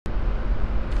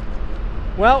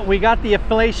Well, we got the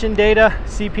inflation data,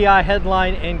 CPI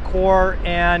headline and core,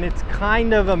 and it's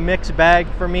kind of a mixed bag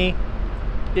for me.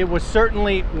 It was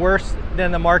certainly worse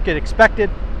than the market expected.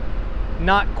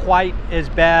 Not quite as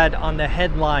bad on the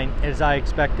headline as I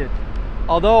expected.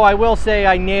 Although I will say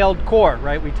I nailed core,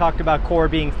 right? We talked about core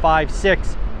being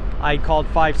 5.6. I called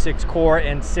 5.6 core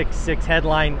and 6.6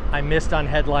 headline. I missed on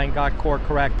headline, got core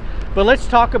correct. But let's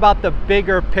talk about the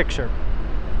bigger picture.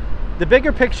 The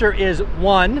bigger picture is,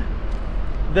 one,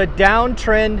 the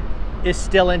downtrend is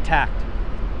still intact.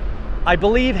 I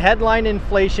believe headline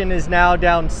inflation is now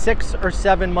down 6 or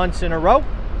 7 months in a row,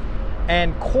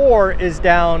 and core is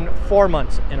down 4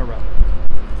 months in a row.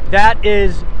 That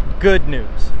is good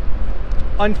news.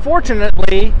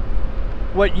 Unfortunately,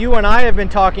 what you and I have been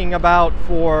talking about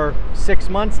for 6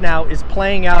 months now is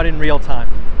playing out in real time.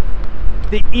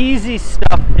 The easy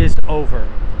stuff is over.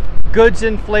 Goods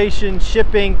inflation,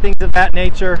 shipping, things of that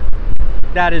nature,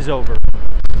 that is over.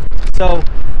 So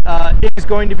it is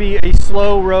going to be a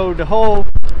slow road to hoe.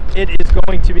 It is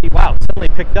going to be, wow, suddenly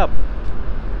picked up.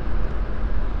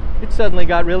 It suddenly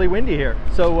got really windy here.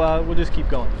 So we'll just keep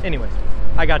going. Anyways,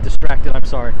 I got distracted, I'm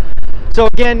sorry. So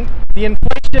again, the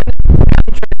inflation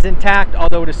is intact,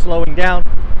 although it is slowing down.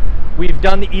 We've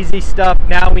done the easy stuff.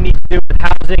 Now we need to do with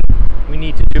housing. We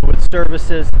need to do with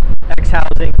services,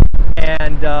 ex-housing,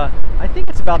 and I think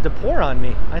it's about to pour on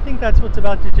me. I think that's what's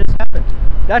about to just happen.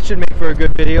 That should make for a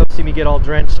good video. See me get all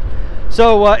drenched.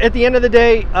 So at the end of the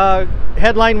day,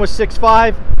 headline was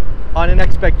 6.5 on an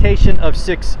expectation of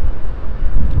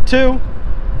 6.2.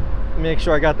 Let me make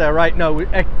sure I got that right. No,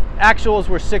 actuals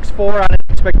were 6.4 on an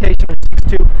expectation of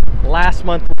 6.2. Last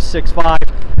month was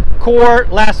 6.5. Core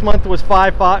last month was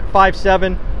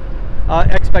 5.7.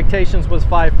 Expectations was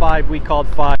 5.5. We called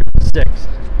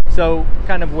 5.6. So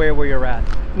kind of where we are at.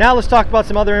 Now let's talk about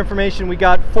some other information. We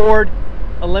got Ford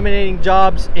eliminating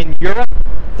jobs in Europe.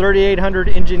 3,800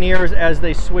 engineers as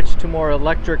they switch to more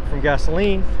electric from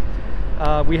gasoline.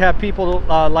 We have people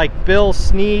like Bill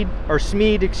Smead,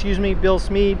 Bill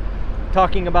Smead,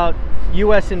 talking about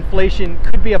U.S. inflation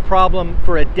could be a problem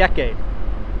for a decade.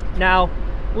 Now,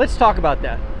 let's talk about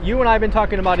that. You and I have been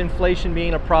talking about inflation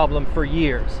being a problem for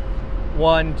years.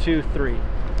 1, 2, 3.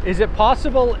 Is it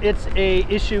possible it's a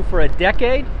issue for a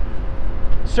decade?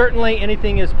 Certainly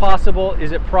anything is possible.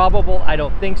 Is it probable? I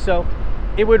don't think so.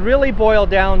 It would really boil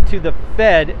down to the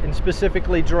Fed, and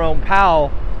specifically Jerome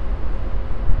Powell,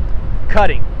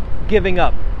 cutting, giving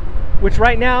up, which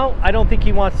right now I don't think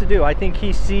he wants to do. I think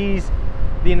he sees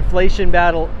the inflation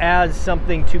battle as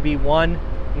something to be won,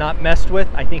 not messed with.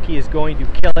 I think he is going to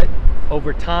kill it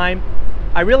over time.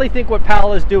 I really think what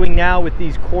Powell is doing now with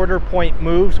these quarter point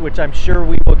moves, which I'm sure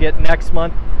we will get next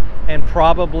month and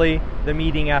probably the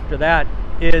meeting after that,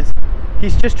 is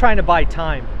he's just trying to buy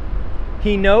time.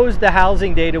 He knows the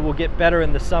housing data will get better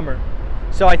in the summer.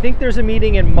 So I think there's a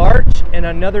meeting in March and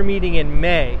another meeting in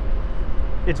May.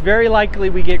 It's very likely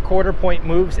we get quarter point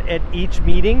moves at each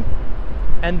meeting,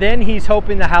 and then he's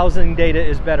hoping the housing data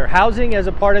is better. Housing as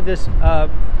a part of this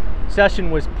session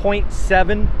was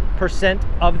 0.7%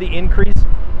 of the increase.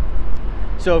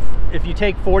 So if you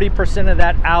take 40% of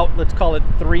that out, let's call it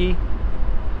 3,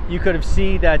 you could have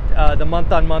seen that the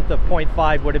month-on-month of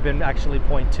 0.5 would have been actually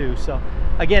 0.2. So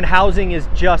again, housing is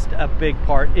just a big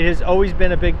part. It has always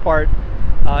been a big part.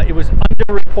 It was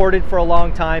underreported for a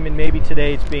long time, and maybe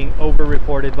today it's being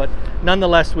overreported, but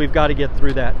nonetheless, we've got to get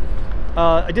through that.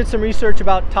 I did some research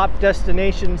about top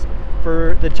destinations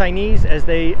for the Chinese as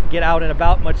they get out and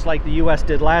about, much like the US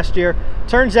did last year.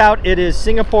 Turns out it is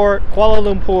Singapore, Kuala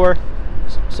Lumpur,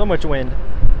 so much wind,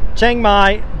 Chiang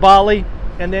Mai, Bali,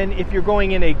 and then if you're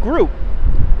going in a group,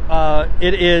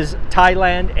 it is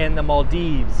Thailand and the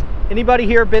Maldives. Anybody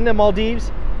here been to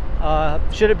Maldives?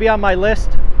 Should it be on my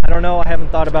list? I don't know, I haven't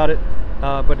thought about it,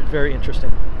 but it's very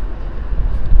interesting.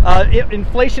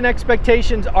 Inflation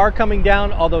expectations are coming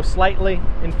down, although slightly.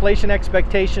 Inflation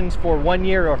expectations for 1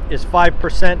 year is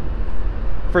 5%,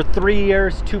 for 3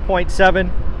 years 2.7%,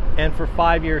 and for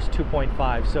 5 years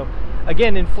 2.5%. So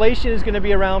again, inflation is going to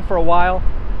be around for a while.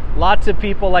 Lots of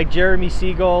people like Jeremy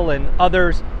Siegel and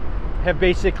others have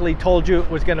basically told you it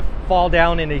was going to fall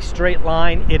down in a straight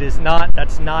line. It is not.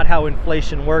 That's not how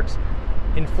inflation works.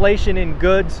 Inflation in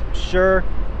goods, sure,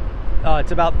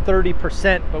 it's about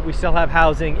 30%, but we still have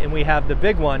housing, and we have the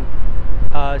big one,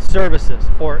 services,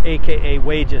 or AKA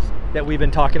wages, that we've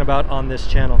been talking about on this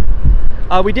channel.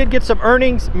 We did get some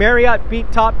earnings. Marriott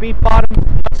beat top, beat bottom,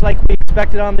 much like we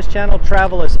expected on this channel.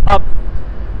 Travel is up.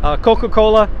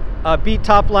 Coca-Cola beat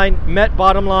top line, met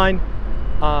bottom line.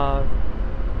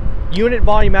 Unit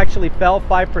volume actually fell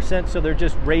 5%, so they're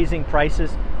just raising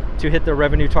prices to hit their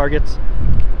revenue targets.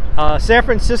 San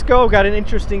Francisco got an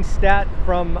interesting stat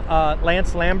from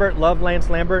Lance Lambert. Love Lance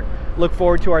Lambert. Look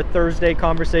forward to our Thursday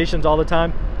conversations all the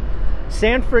time.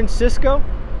 San Francisco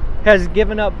has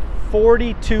given up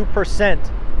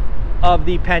 42% of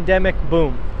the pandemic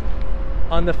boom.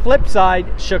 On the flip side,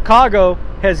 Chicago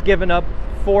has given up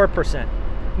 4%.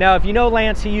 Now, if you know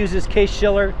Lance, he uses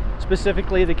Case-Shiller,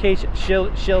 specifically the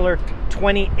Case-Shiller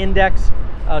 20 index.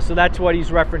 So that's what he's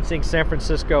referencing, San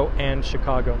Francisco and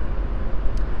Chicago.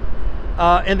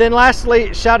 And then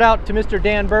lastly, shout out to Mr.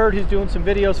 Dan Bird, who's doing some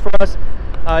videos for us.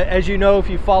 As you know, if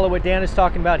you follow what Dan is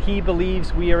talking about, he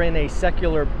believes we are in a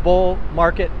secular bull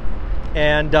market.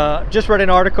 And just read an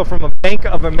article from a Bank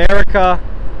of America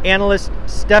analyst,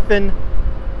 Stephen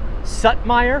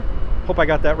Suttmeyer. Hope I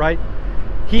got that right.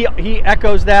 He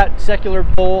echoes that secular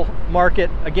bull market.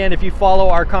 Again, if you follow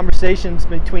our conversations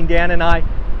between Dan and I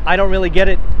don't really get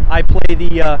it. I play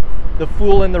the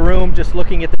fool in the room, just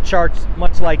looking at the charts,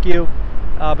 much like you.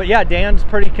 But yeah, Dan's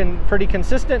pretty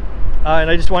consistent. And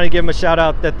I just want to give him a shout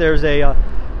out that there's a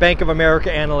Bank of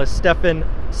America analyst, Stephen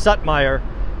Suttmeyer,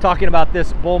 talking about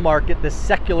this bull market, this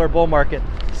secular bull market,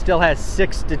 still has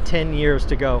 6 to 10 years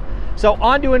to go. So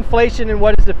on to inflation, and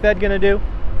what is the Fed going to do?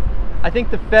 I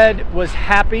think the Fed was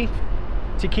happy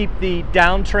to keep the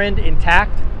downtrend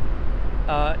intact.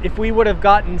 If we would have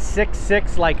gotten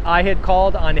 6.6 like I had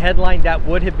called on headline, that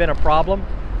would have been a problem.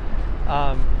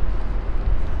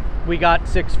 We got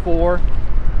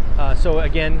 6.4, so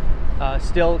again,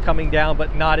 still coming down,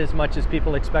 but not as much as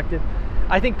people expected.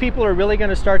 I think people are really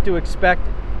going to start to expect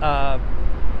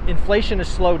inflation to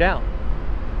slow down.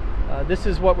 This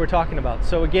is what we're talking about.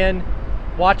 So again,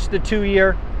 watch the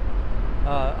 2-year.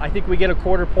 I think we get a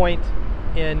quarter point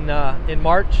in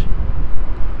March,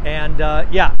 and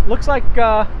yeah, looks like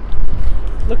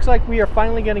we are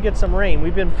finally going to get some rain.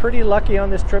 We've been pretty lucky on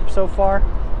this trip so far,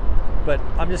 but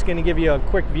I'm just going to give you a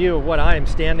quick view of what I am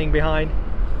standing behind.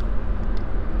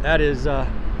 That is,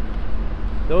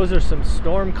 those are some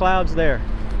storm clouds there.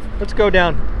 Let's go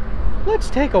down. Let's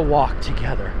take a walk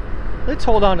together. Let's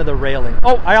hold on to the railing.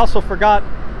 Oh, I also forgot.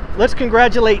 Let's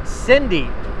congratulate Cindy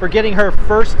for getting her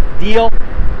first deal.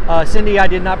 Cindy, I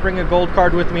did not bring a gold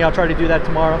card with me. I'll try to do that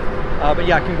tomorrow. But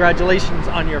yeah, congratulations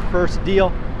on your first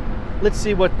deal. Let's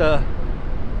see what the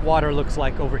water looks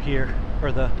like over here,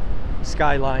 or the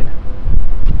skyline.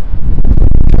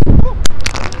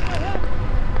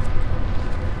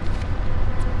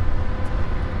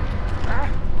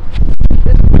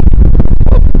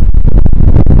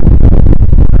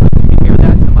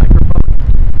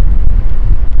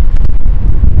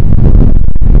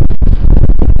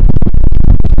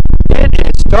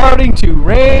 Starting to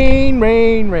rain.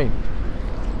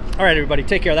 All right, everybody,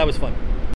 take care. That was fun.